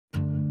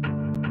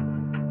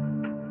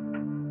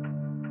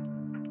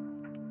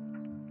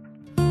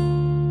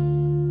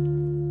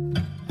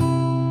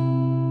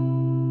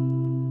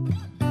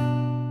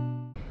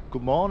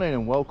Good morning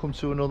and welcome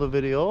to another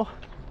video,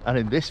 and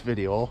in this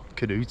video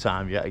canoe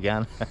time yet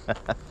again. So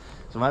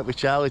I'm out with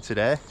Charlie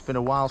today. It's been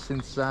a while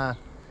since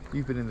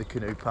you've been in the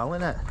canoe, pal,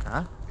 innit?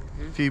 Huh?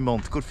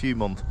 Good few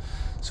months.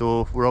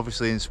 So we're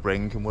obviously in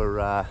spring and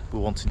we're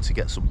wanting to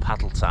get some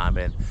paddle time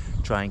in,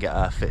 try and get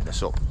our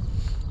fitness up.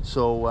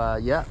 So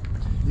yeah,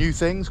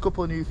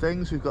 couple of new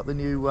things. We've got the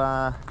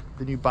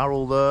new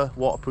barrel there,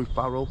 waterproof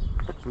barrel,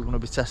 so we're going to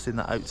be testing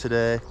that out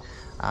today,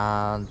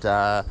 and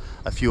a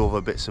few other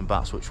bits and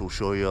bats which we'll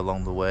show you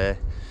along the way.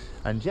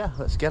 And yeah,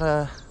 let's get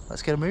a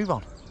move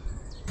on.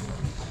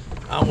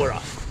 And we're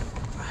off.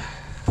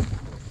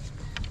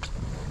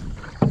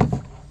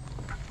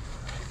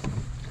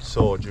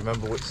 So do you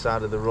remember which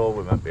side of the road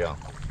we might be on?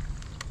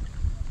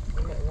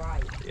 Is it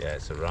right? Yeah,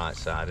 it's the right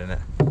side, isn't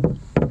it?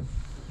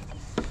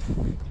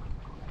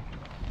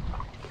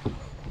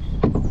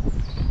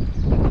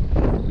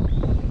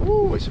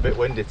 Ooh, it's a bit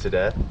windy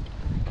today.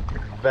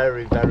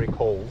 Very, very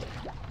cold,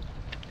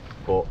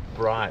 but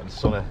bright and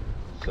sunny.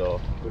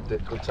 So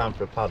good time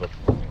for a paddle.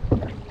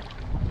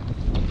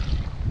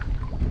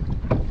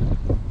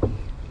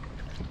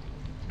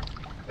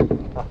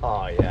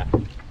 Oh yeah.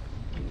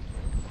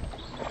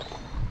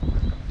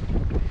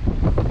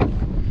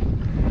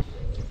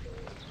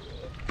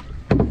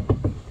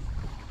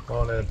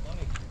 Morning.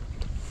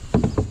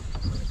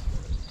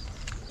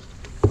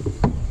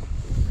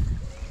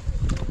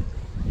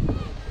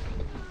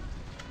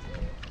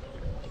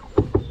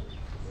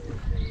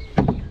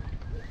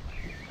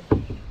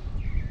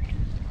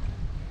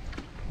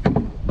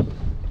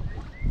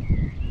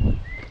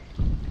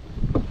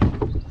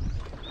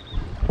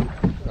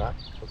 Right,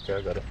 okay,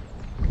 I got it.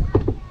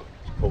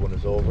 Just pulling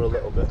us over a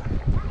little bit.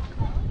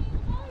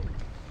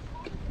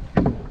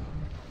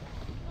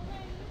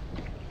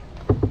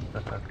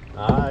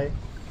 Hi.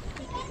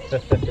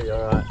 You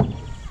alright?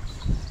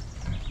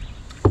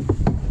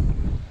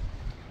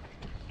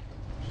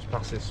 Just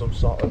passing some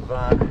sort of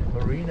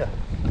marina.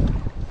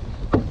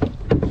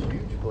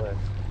 Huge place.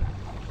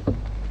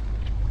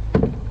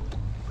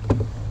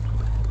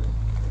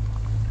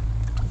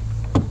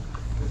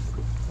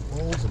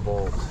 Loads of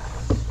boats.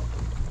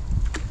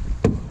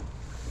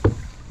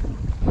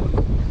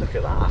 Look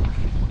at that.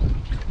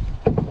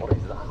 What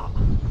is that?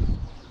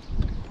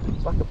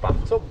 It's like a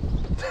bathtub.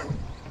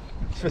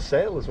 It's for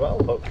sale as well,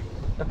 look.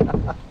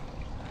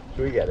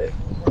 Should we get it?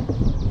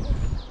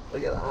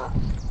 Look at that.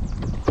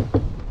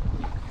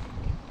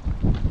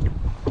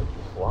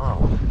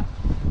 Wow.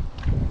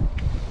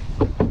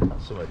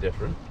 That's something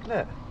different, isn't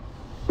it?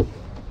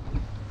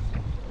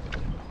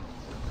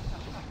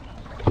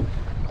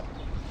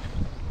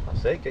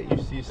 That's it, get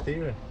used to your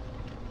steering.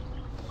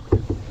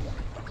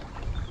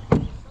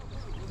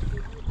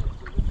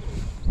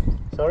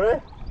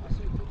 Sorry?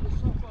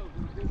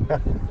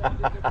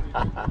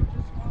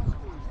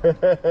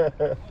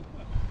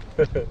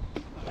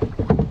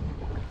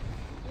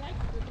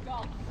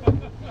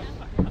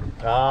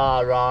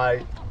 Ah,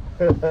 right.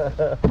 The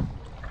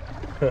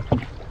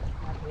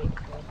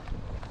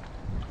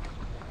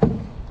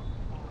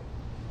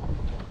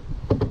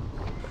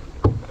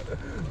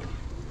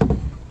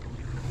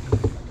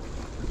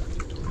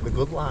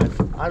good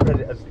life. I read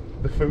it as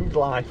the food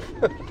life.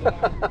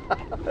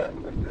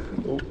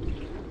 Oh,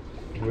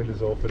 the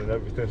window's open and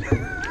everything.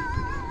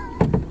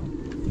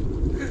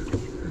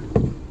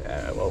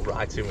 Yeah, well,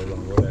 writing was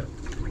wrong, wasn't it?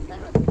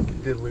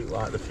 It did look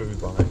like the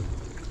food life.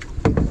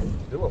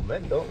 They look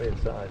men, don't they,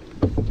 inside?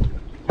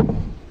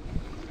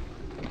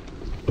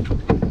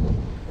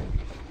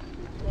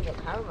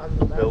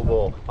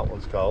 Bilbo, that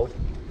one's called.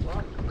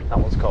 What? That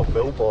one's called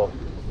Bilbo.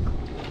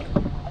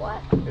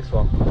 What? This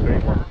one, the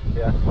green one,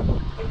 yeah.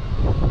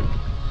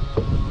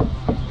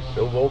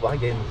 Bilbo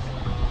Baggins.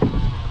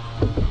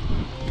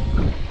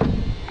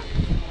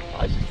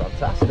 Oh, this is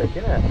fantastic,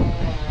 isn't it?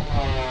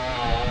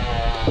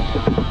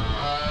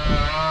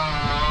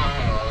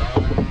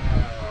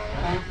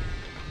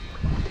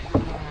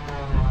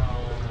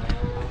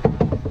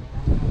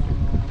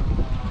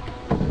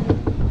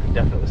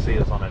 Definitely see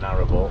us on an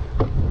narrow boat.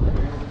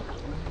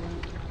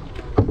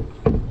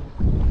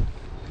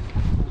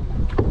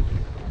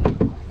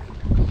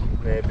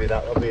 Maybe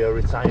that'll be a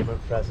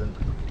retirement present.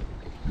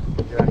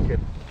 What do you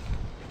reckon?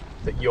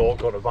 That you're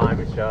going to buy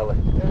me, Charlie?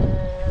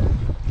 No.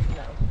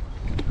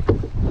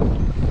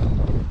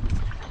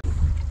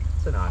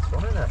 It's a nice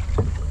one, isn't it?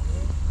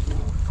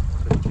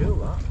 Pretty cool,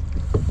 that.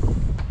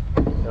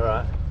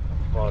 Alright,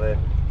 come on in.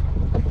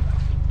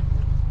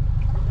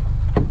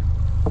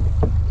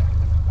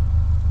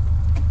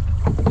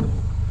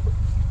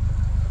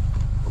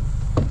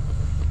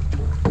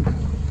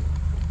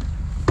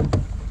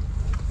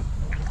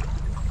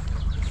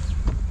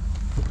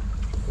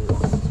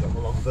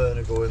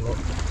 Burner going, look.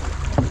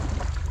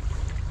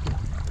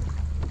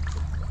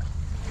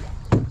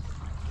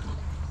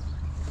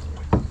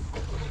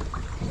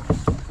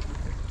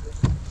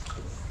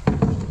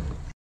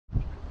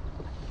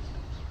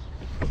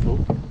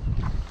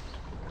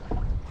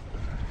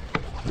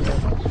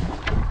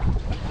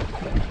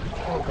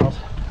 Oh God.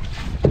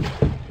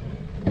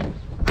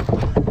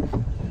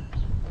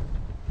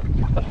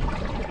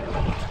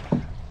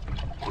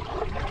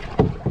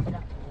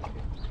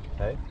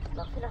 Hey?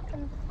 Nothing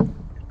happened.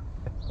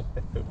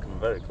 We're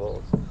very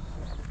close.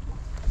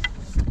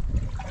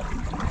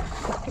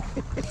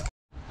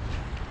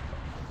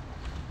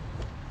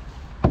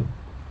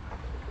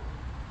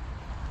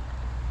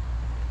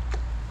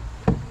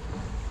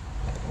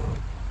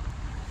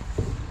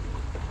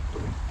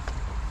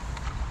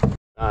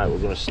 Alright, we're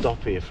going to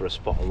stop here for a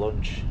spot of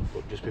lunch,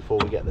 but just before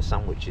we get the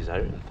sandwiches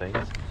out and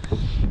things,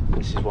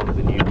 this is one of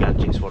the new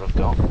gadgets what I've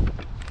got.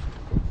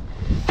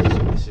 So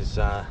this is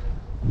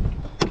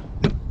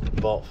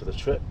bought for the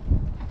trip.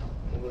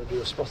 We're going to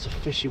do a spot of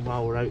fishing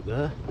while we're out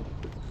there.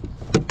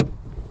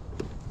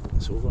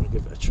 So we're going to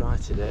give it a try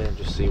today and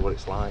just see what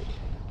it's like.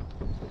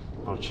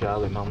 How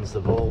Charlie mans the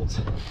boat,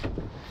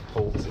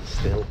 holds it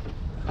still.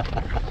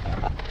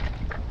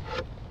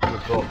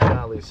 We've got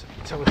Charlie's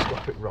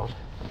telescopic rod.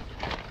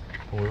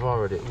 And we've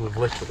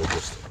literally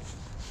just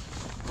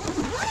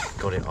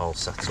got it all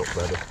set up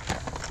ready.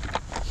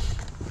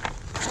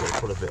 Just got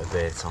to put a bit of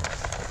bait on.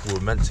 We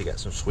were meant to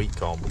get some sweet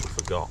corn, but we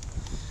forgot.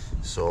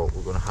 So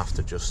we're going to have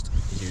to just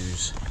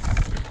use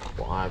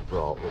what I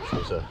brought, which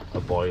was a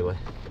boilie.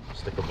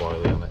 Stick a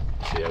boilie on it,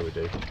 see how we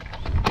do.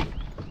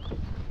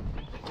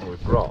 And we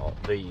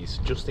brought these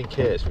just in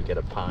case we get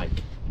a pike.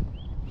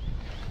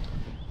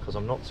 Because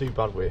I'm not too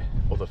bad with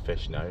other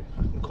fish now.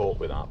 I can cope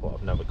with that, but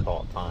I've never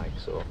caught a pike,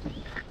 so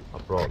I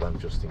brought them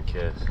just in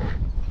case.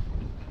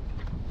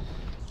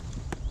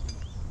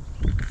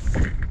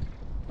 So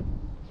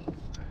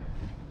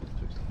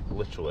it's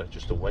literally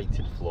just a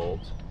weighted float,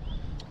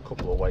 a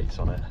couple of weights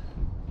on it,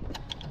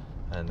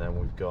 and then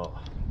we've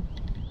got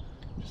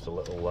just a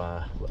little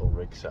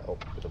rig set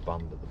up with a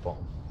band at the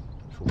bottom,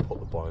 which we'll put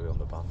the boilie on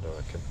the band, I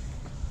reckon.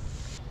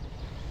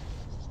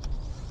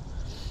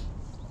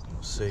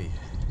 We'll see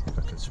if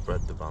I can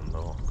spread the band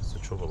though, because the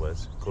trouble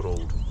is, good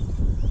old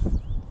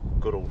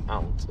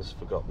Ant has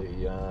forgot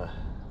the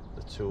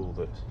tool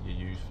that you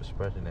use for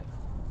spreading it.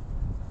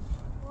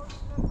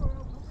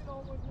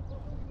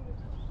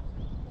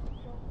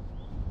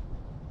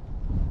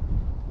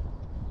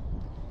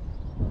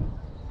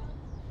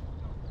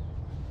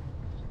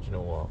 Do you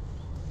know what?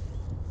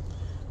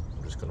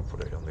 I'm just going to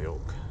put it on the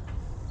hook.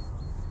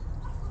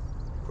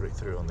 Put it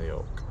through on the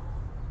hook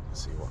and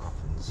see what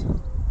happens.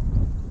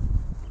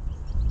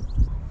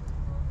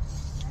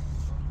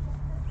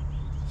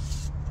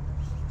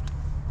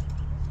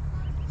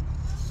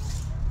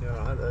 You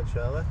alright there,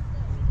 Charlie?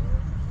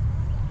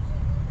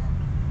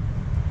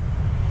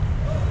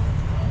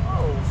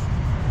 Oh.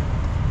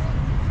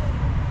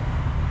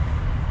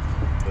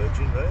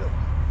 Virgin rail.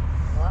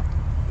 What?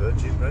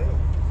 Virgin rail.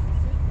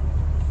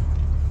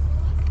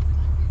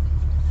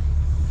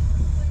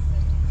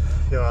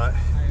 You alright?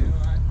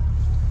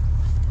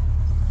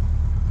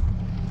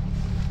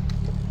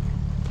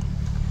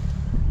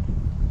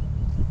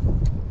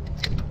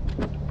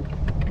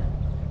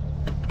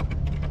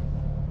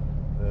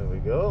 There we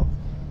go.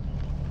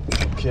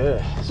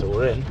 Okay, so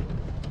we're in.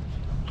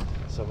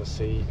 Let's have a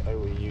see how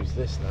we use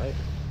this now.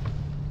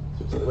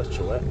 So it's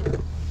literally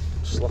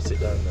slot it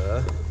down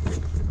there,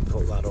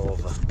 put that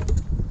over.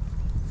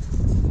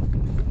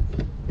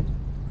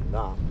 And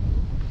that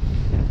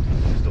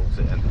stulls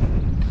it in.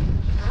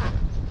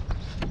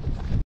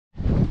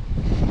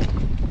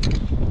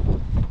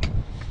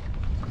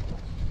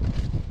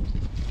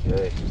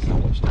 Okay,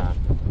 sandwich time.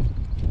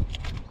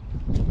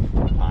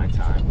 Pie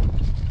time.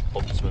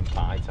 Huntsman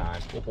pie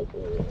time.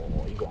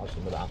 Oh, you got to have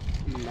some of that?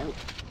 No.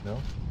 No?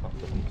 Not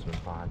the huntsman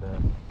pie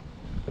there.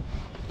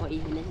 What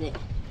even is it?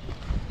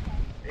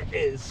 It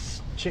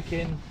is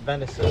chicken,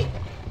 venison,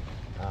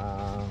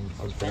 and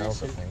something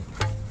else I think.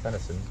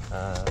 Venison,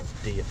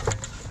 deer.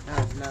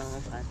 Oh, no,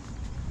 okay.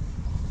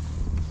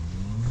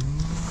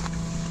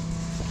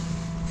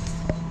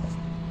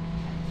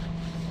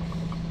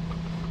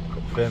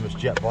 Got the famous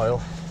jet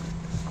boil.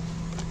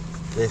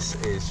 This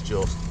is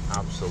just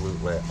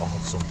absolutely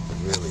awesome,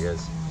 it really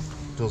is.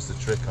 Does the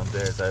trick on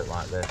days out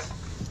like this.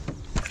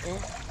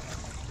 Yeah.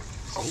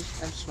 See,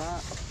 I'm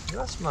smart.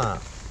 You're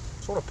smart.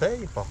 That's what I pay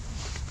you for.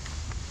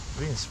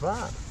 Being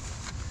smart.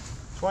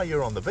 That's why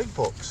you're on the big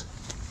bucks.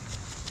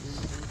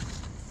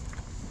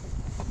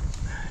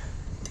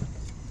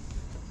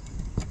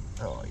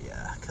 Oh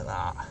yeah, look at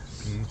that.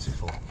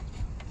 Beautiful.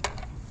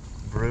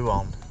 Brew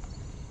on.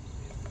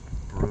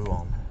 Brew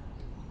on.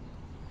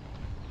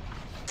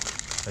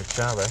 Hey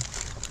Charlie,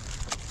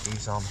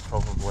 he's on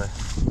probably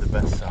the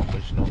best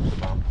sandwich known to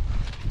man,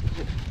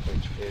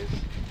 which is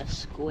A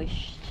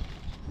squished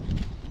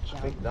I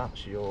think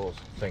that's yours,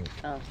 I think.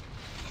 Oh.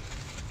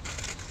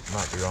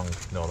 Might be wrong.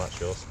 No, that's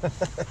yours.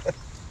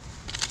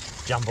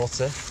 Jam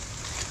butter,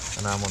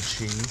 and I'm on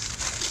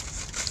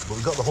cheese. But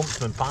we've got the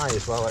huntsman pie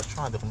as well. Let's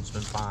try the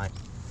huntsman pie.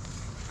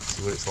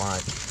 See what it's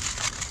like.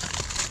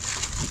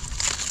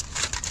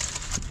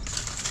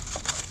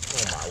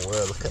 Oh my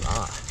word, look at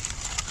that.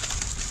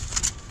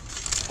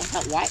 What's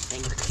that white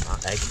thing? Look at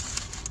that egg.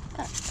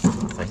 I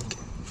think.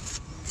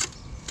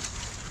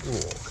 Ooh,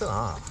 look at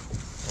that.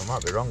 Well, I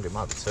might be wrong, it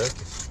might be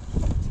turkey.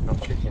 Not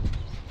chicken.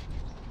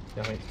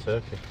 Yeah, I think it's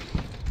turkey. Do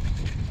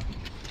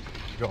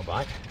you want a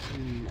bite?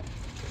 No.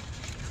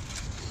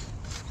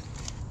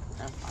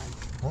 I'm fine.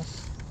 What?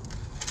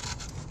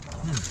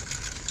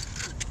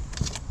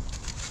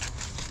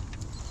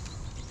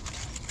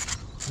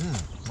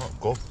 Not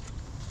good.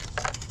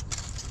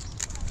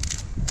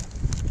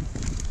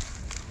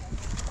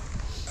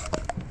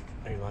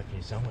 Are you liking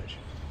your sandwich?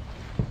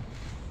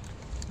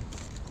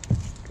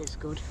 It's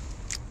good.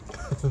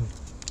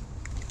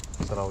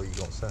 Is that all you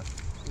got to say?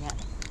 Yeah.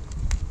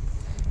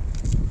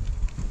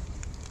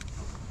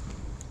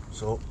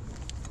 So,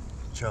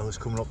 Charlie's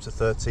coming up to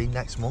 13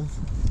 next month.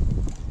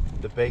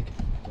 The big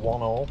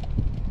 1-0.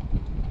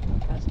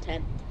 That's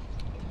 10.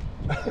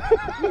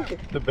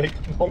 The big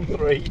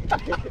 1-3.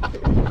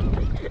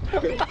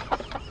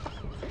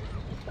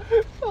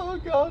 Oh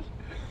God.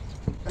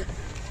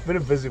 It's been a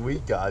busy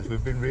week, guys.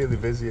 We've been really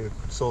busy. I'm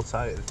so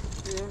tired.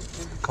 Yeah.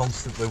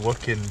 Constantly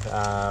working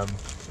on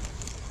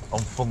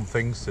fun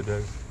things to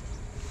do.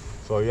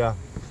 So yeah,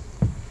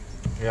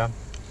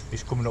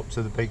 he's coming up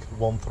to the big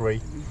 1-3.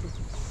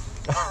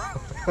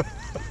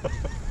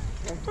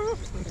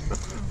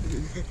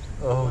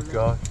 Oh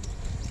God,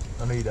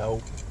 I need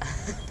help.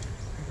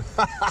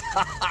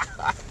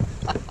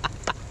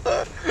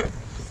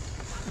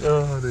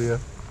 Oh dear.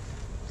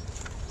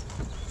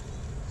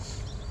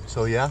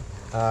 So yeah,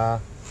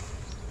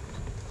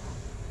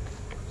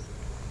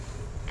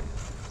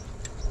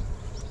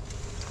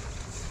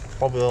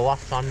 probably the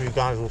last time you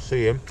guys will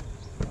see him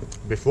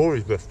before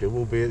his birthday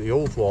will be at the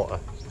Ullswater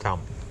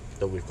camp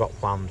that we've got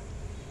planned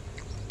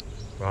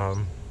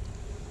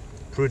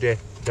pretty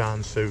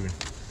darn soon,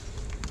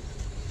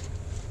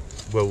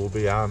 where we'll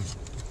be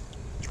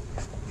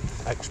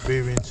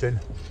experiencing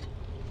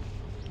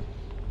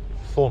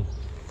fun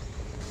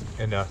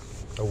in a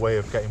way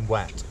of getting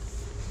wet.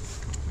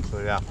 So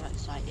yeah, I'm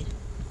excited.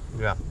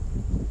 yeah.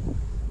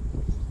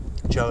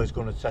 Charlie's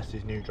going to test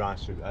his new dry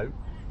suit out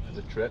for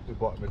the trip. We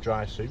bought him a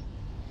dry suit,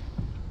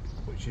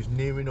 which is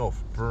near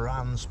enough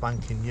brand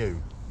spanking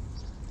new.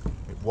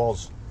 It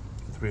was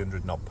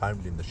 £300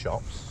 odd in the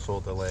shops, so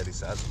the lady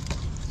said.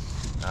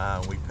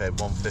 We paid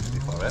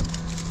 £150 for it,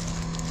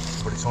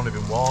 but it's only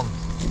been worn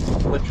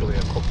literally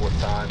a couple of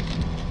times.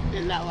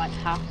 Isn't that like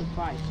half the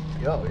price?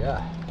 Oh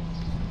yeah,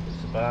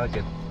 it's a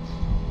bargain.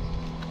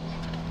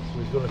 So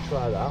he's going to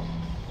try that,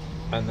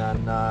 and then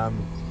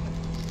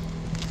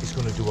he's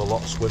going to do a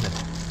lot of swimming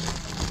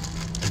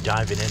and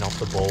diving in off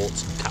the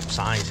boats and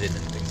capsizing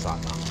and things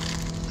like that.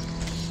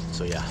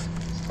 So yeah,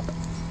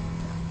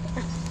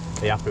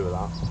 are you happy with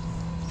that?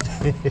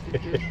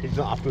 He's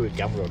not happy with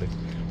camera on him.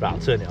 Right, I'll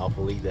turn it off,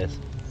 we'll leave this.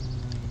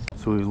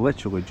 So we've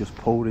literally just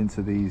pulled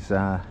into these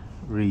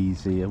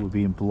reeds here. We're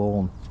being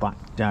blown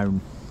back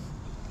down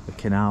the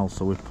canal,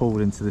 so we've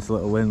pulled into this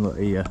little inlet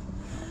here,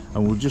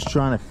 and we're just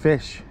trying to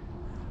fish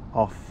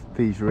off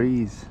these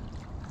reeds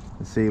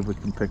and see if we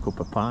can pick up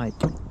a pike.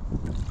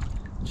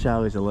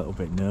 Charlie's a little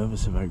bit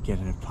nervous about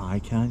getting a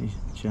pike, aren't you,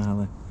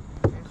 Charlie?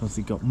 Because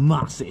they've got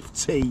massive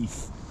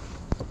teeth.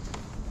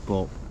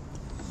 But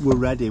we're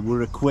ready,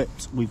 we're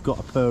equipped, we've got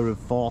a pair of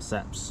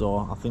forceps, so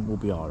I think we'll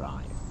be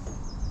alright.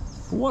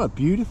 But what a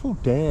beautiful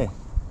day,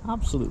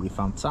 absolutely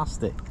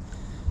fantastic.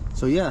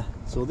 So yeah,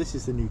 so this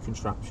is the new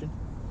contraption.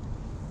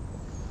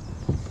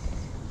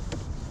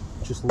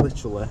 Just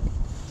literally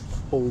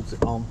holds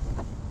it on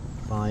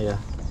by a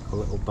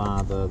little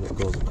bar there that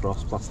goes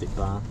across, plastic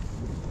bar.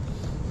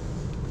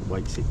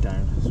 Weights it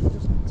down so it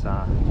doesn't,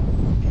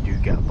 if you do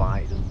get a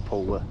bite, it doesn't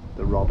pull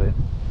the rod in.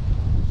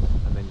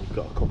 And then you've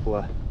got a couple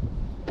of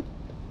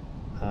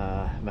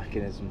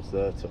mechanisms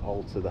there to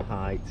alter the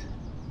height,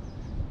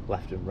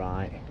 left and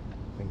right,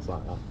 things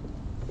like that.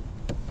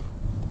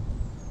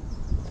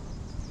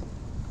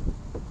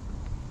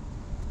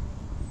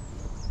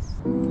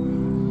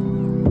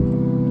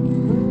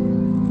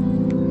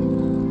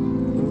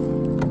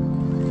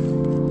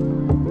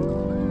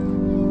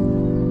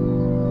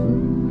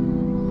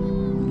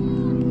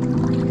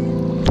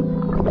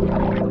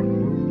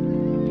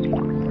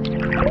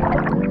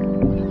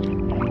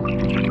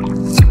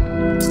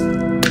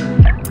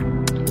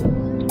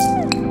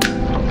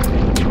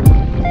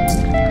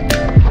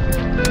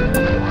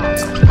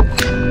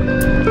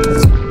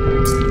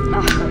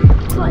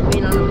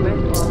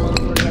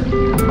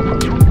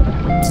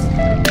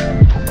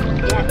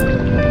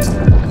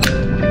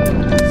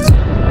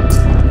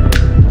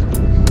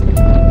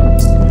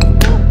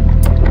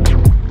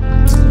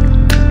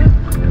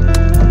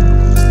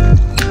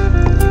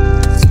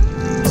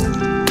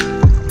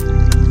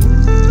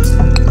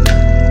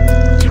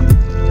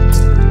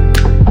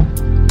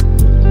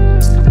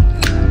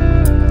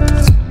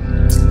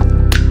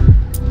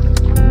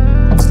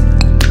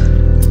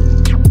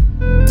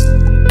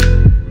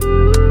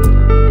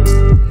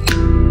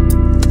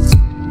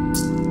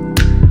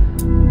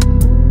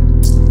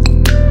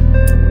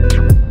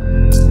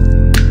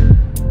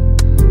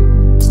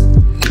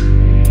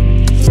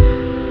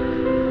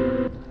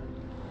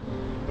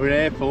 We're in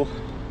April,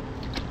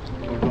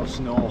 we've got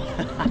snow.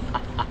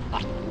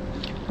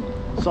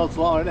 Sod's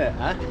law, innit,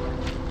 eh?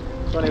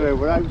 So anyway,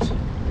 we're out,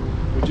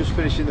 we're just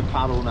finishing the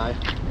paddle now.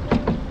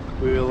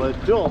 We will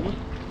have done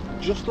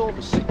just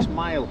over 6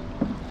 miles,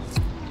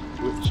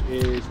 which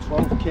is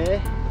 12k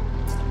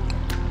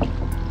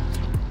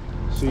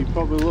So you're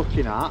probably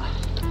looking at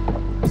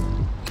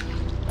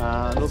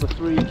another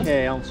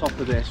 3k on top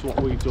of this.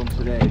 What we've done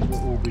today is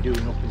what we'll be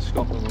doing up in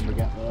Scotland when we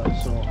get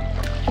there. So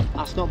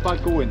that's not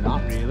bad going,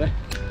 that really.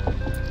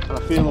 And I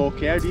feel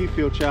okay. How do you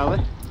feel, Charlie?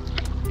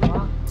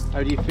 What?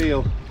 How do you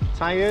feel?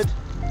 Tired?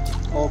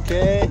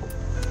 Okay?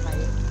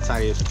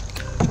 Tired.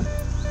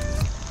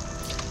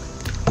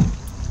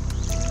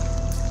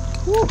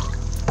 Woo.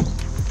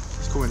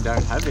 It's coming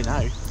down heavy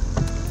now.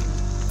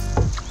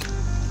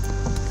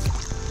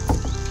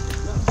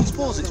 I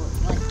suppose it's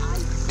Like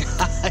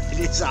ice. it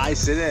is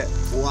ice, isn't it?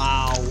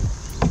 Wow.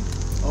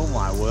 Oh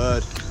my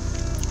word.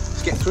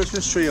 Let's get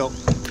Christmas tree up.